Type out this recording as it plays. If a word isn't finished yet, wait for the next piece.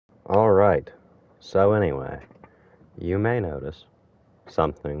Alright, so anyway, you may notice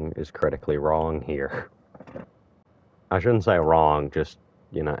something is critically wrong here. I shouldn't say wrong, just,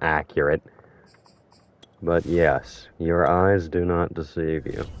 accurate. But yes, your eyes do not deceive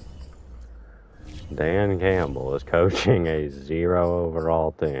you. Dan Campbell is coaching a 0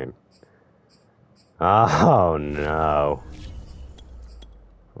 overall team. Oh no.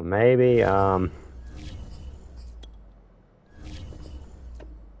 Maybe,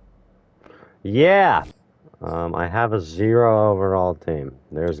 yeah! I have a 0 overall team.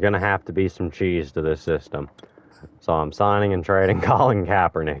 There's gonna have to be some cheese to this system. So I'm signing and trading Colin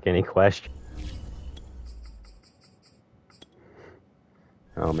Kaepernick. Any question?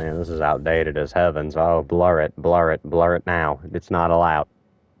 Oh man, this is outdated as heavens. Oh, blur it, blur it, blur it now. It's not allowed.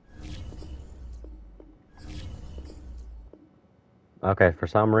 Okay, for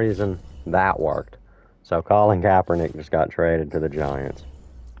some reason, that worked. So Colin Kaepernick just got traded to the Giants.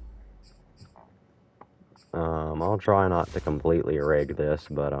 I'll try not to completely rig this,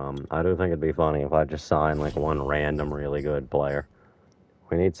 but I do think it'd be funny if I just sign like one random really good player.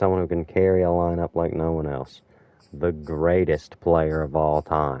 We need someone who can carry a lineup like no one else. The greatest player of all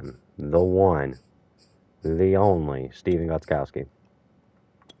time. The one. The only. Steven Gutskowski.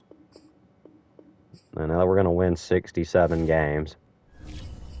 I know that we're going to win 67 games.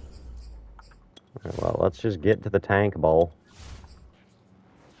 Right, well, let's just get to the Tank Bowl.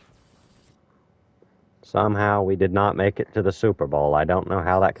 Somehow we did not make it to the Super Bowl. I don't know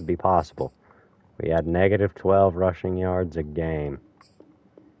how that could be possible. We had negative 12 rushing yards a game.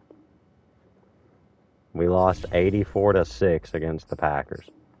 We lost 84-6 against the Packers.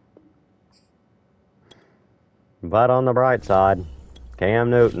 But on the bright side, Cam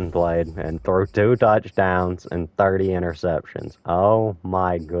Newton played and threw 2 touchdowns and 30 interceptions. Oh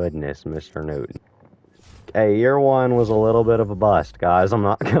my goodness, Mr. Newton. Okay, year 1 was a little bit of a bust, guys. I'm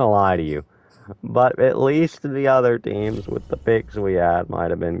not going to lie to you. But at least the other teams with the picks we had might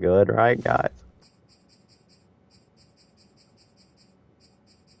have been good, right, guys?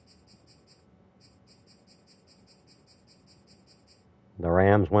 The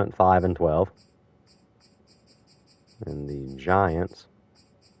Rams went 5-12. And the Giants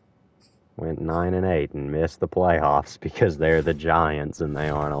went 9-8 and missed the playoffs because they're the Giants and they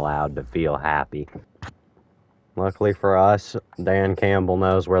aren't allowed to feel happy. Luckily for us, Dan Campbell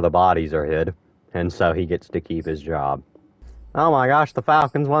knows where the bodies are hid, and so he gets to keep his job. Oh my gosh, the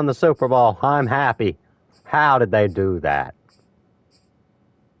Falcons won the Super Bowl. I'm happy. How did they do that?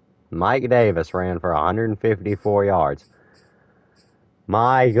 Mike Davis ran for 154 yards.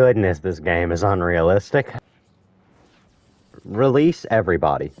 My goodness, this game is unrealistic. Release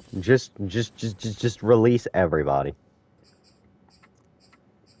everybody. Just release everybody.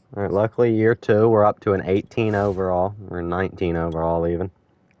 Alright, luckily year 2, we're up to an 18 overall, or 19 overall even.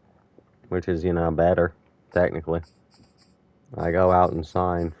 Which is, better, technically. I go out and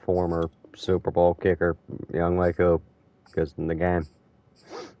sign former Super Bowl kicker Younghoe Koo, because in the game.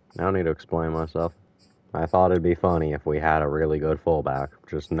 I don't need to explain myself. I thought it'd be funny if we had a really good fullback.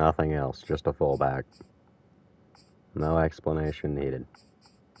 Just nothing else, just a fullback. No explanation needed.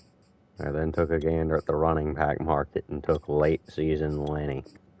 I then took a gander at the running back market and took late season Lenny.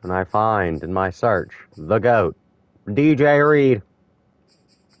 And I find in my search the GOAT, DJ Reed,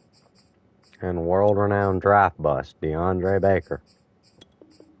 and world-renowned draft bust, DeAndre Baker.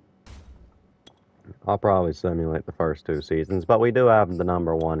 I'll probably simulate the first 2 seasons, but we do have the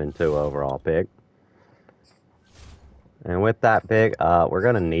number 1 and 2 overall pick. And with that pick, we're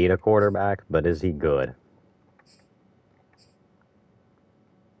going to need a quarterback, but is he good?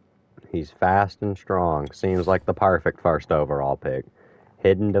 He's fast and strong. Seems like the perfect first overall pick.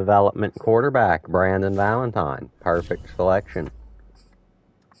 Hidden development quarterback, Brandon Valentine. Perfect selection.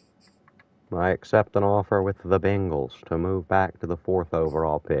 I accept an offer with the Bengals to move back to the 4th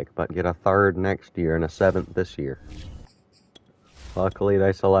overall pick, but get a 3rd next year and a 7th this year. Luckily,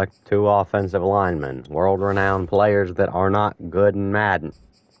 they select 2 offensive linemen, world-renowned players that are not good in Madden.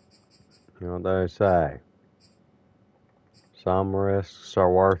 You know what they say? Some risks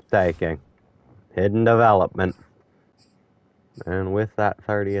are worth taking. Hidden development. And with that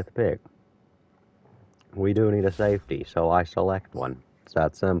 30th pick, we do need a safety, so I select one. It's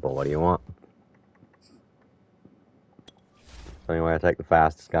that simple. What do you want? So anyway, I take the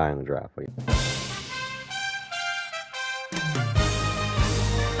fastest guy in the draft.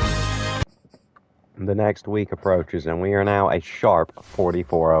 The next week approaches, and we are now a sharp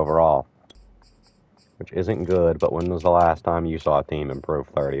 44 overall. Which isn't good, but when was the last time you saw a team improve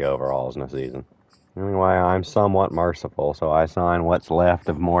 30 overalls in a season? Anyway, I'm somewhat merciful, so I sign what's left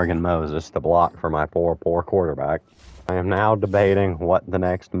of Morgan Moses to block for my poor quarterback. I am now debating what the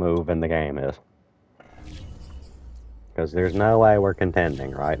next move in the game is. Because there's no way we're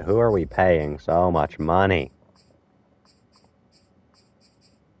contending, right? Who are we paying so much money?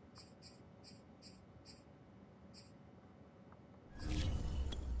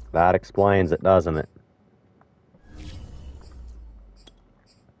 That explains it, doesn't it?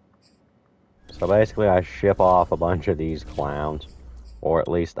 So basically I ship off a bunch of these clowns. Or at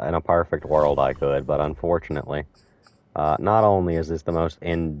least in a perfect world I could, but unfortunately, not only is this the most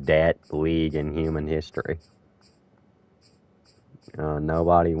in-debt league in human history,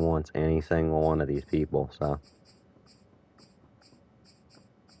 nobody wants any single one of these people, so.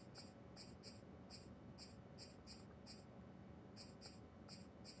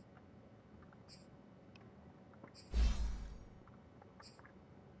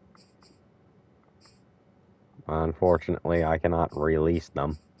 Unfortunately, I cannot release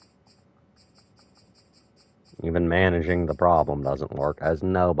them. Even managing the problem doesn't work, as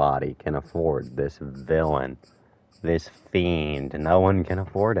nobody can afford this villain, this fiend. No one can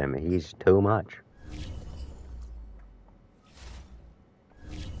afford him. He's too much.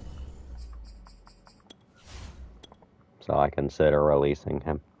 So I consider releasing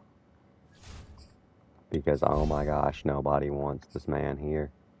him. Because, oh my gosh, nobody wants this man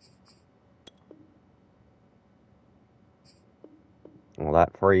here. Well,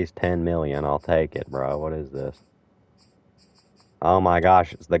 that frees 10 million. I'll take it, bro. What is this? Oh my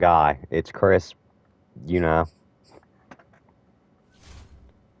gosh, it's the guy. It's Chris, you know.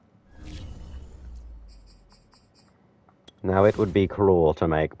 Now, it would be cruel to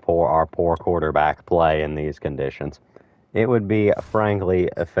make our poor quarterback play in these conditions. It would be, frankly,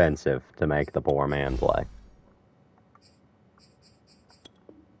 offensive to make the poor man play.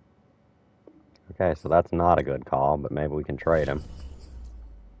 Okay, so that's not a good call, but maybe we can trade him.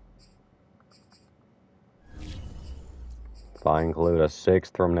 If I include a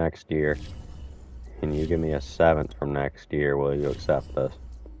 6th from next year, and you give me a 7th from next year, will you accept this?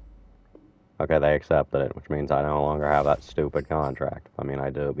 Okay, they accepted it, which means I no longer have that stupid contract. I mean,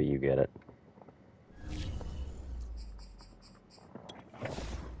 I do, but you get it.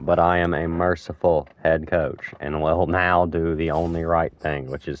 But I am a merciful head coach, and will now do the only right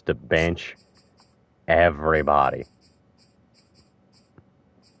thing, which is to bench everybody.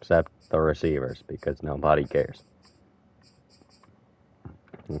 Except the receivers, because nobody cares.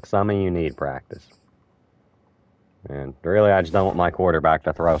 Some of you need practice. And really, I just don't want my quarterback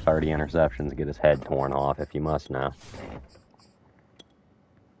to throw 30 interceptions and get his head torn off, if you must know.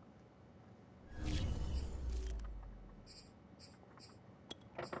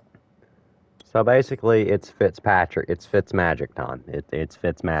 So basically, it's Fitzpatrick. It's Fitzmagic time. It's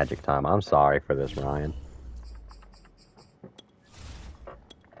Fitzmagic time. I'm sorry for this, Ryan.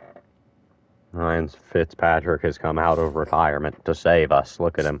 Ryan Fitzpatrick has come out of retirement to save us.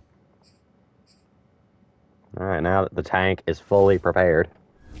 Look at him. Alright, now that the tank is fully prepared,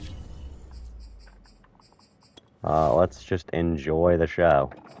 let's just enjoy the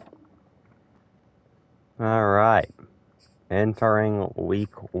show. Alright. Entering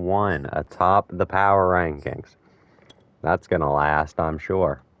week 1 atop the power rankings. That's gonna last, I'm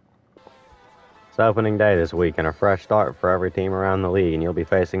sure. It's opening day this week and a fresh start for every team around the league, and you'll be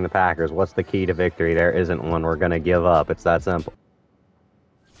facing the Packers. What's the key to victory? There isn't one. We're gonna give up. It's that simple.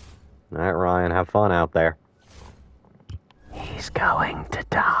 Alright, Ryan, have fun out there. He's going to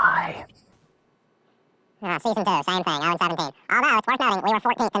die. Season 2, same thing, 0-17. Although, it's worth noting, we were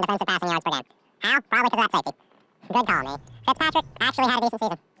 14th in defensive passing yards per game. How? Probably because of that safety. Good call, me. Fitzpatrick actually had a decent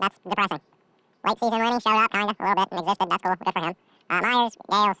season. That's depressing. Late season winning showed up, kinda, a little bit, and existed. That's cool. Good for him. Myers,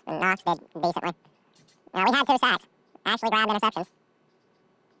 Gales, and Knox did decently. We had 2 sacks. Ashley grabbed interceptions.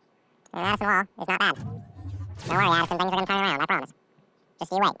 And Addison Wall is not bad. Don't worry, Addison, things are going to turn around, I promise.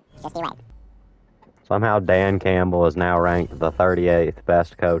 Just you wait. Just you wait. Somehow Dan Campbell is now ranked the 38th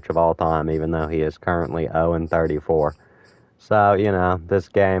best coach of all time, even though he is currently 0-34. So, you know, this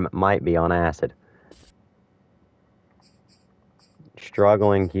game might be on acid.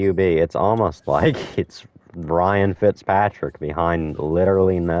 Struggling QB. It's almost like it's Ryan Fitzpatrick behind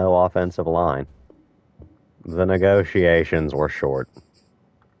literally no offensive line. The negotiations were short.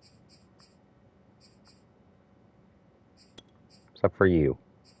 Except for you.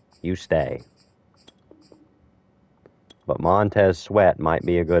 You stay. But Montez Sweat might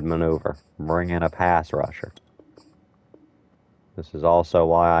be a good maneuver. Bring in a pass rusher. This is also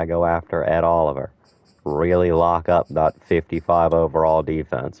why I go after Ed Oliver. Really lock up that 55 overall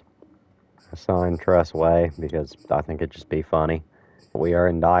defense. I signed Tress Way because I think it'd just be funny. We are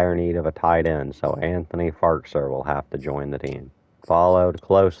in dire need of a tight end, so Anthony Farkser will have to join the team. Followed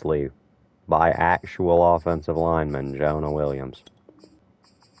closely by actual offensive lineman Jonah Williams.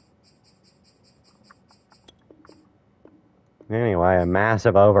 Anyway, a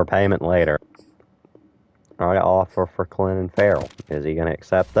massive overpayment later. I offer for Clinton Farrell. Is he going to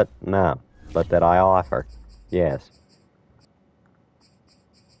accept it? No. But did I offer? Yes.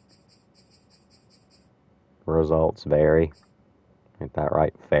 Results vary. Ain't that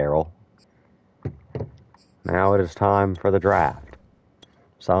right, Farrell? Now it is time for the draft.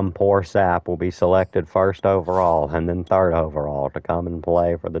 Some poor sap will be selected first overall and then third overall to come and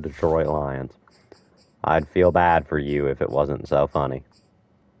play for the Detroit Lions. I'd feel bad for you if it wasn't so funny.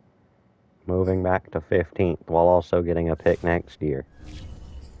 Moving back to 15th while also getting a pick next year.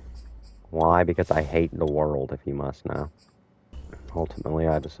 Why? Because I hate the world, if you must know. Ultimately,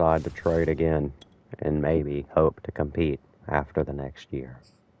 I decide to trade again and maybe hope to compete after the next year.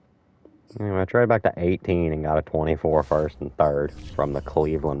 Anyway, I traded back to 18 and got a 24 first and third from the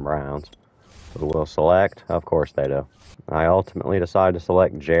Cleveland Browns. Who will select? Of course they do. I ultimately decided to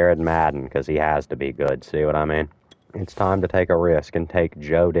select Jared Madden because he has to be good, see what I mean? It's time to take a risk and take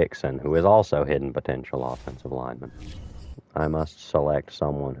Joe Dixon, who is also hidden potential offensive lineman. I must select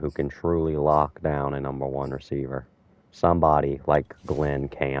someone who can truly lock down a number one receiver. Somebody like Glenn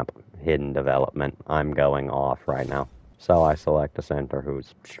Camp, hidden development. I'm going off right now. So I select a center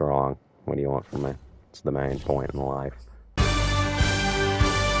who's strong. What do you want from me? It's the main point in life.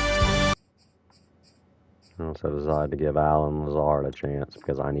 I also decided to give Alan Lazard a chance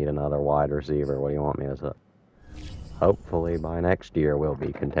because I need another wide receiver. What do you want me to say? Hopefully by next year we'll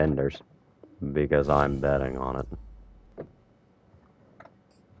be contenders because I'm betting on it.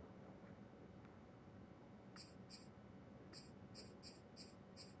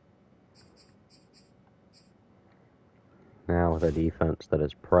 Now with a defense that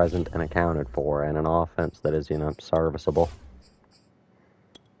is present and accounted for, and an offense that is, serviceable.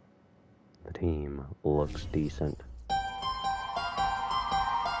 The team looks decent.